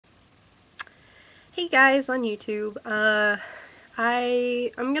Hey guys on YouTube.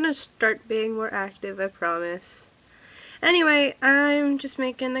 I'm gonna start being more active, I promise. Anyway, I'm just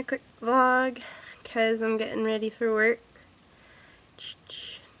making a quick vlog because I'm getting ready for work.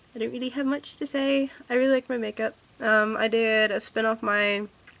 I don't really have much to say. I really like my makeup. I did a spin off my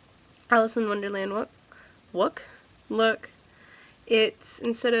Alice in Wonderland look. It's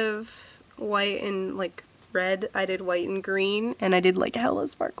instead of white and like red, I did white and green, and I did like hella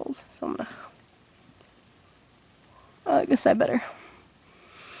sparkles. So I'm gonna. I guess I better.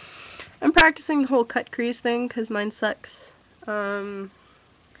 I'm practicing the whole cut crease thing because mine sucks. I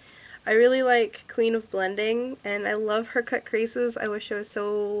really like Queen of Blending, and I love her cut creases. I wish I was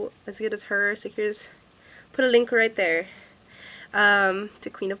so as good as her. So here's, put a link right there to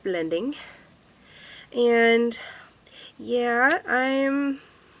Queen of Blending. And yeah, I'm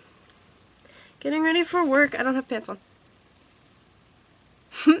getting ready for work. I don't have pants on.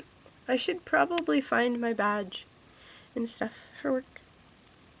 I should probably find my badge and stuff for work.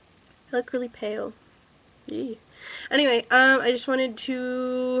 I look really pale. Yeah. Anyway, I just wanted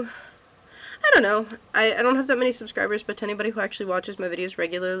to, I don't know. I don't have that many subscribers, but to anybody who actually watches my videos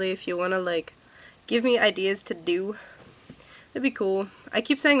regularly, if you want to, like, give me ideas to do, that'd be cool. I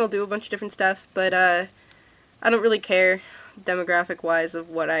keep saying I'll do a bunch of different stuff, but, I don't really care demographic-wise of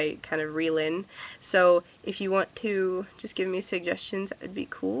what I kind of reel in. So, if you want to just give me suggestions, that would be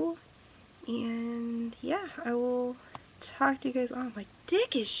cool. And, yeah, I will talk to you guys. Oh, my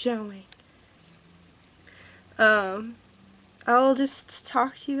dick is showing. I'll just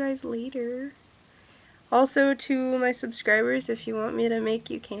talk to you guys later. Also, to my subscribers, if you want me to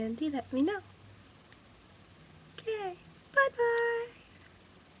make you candy, let me know.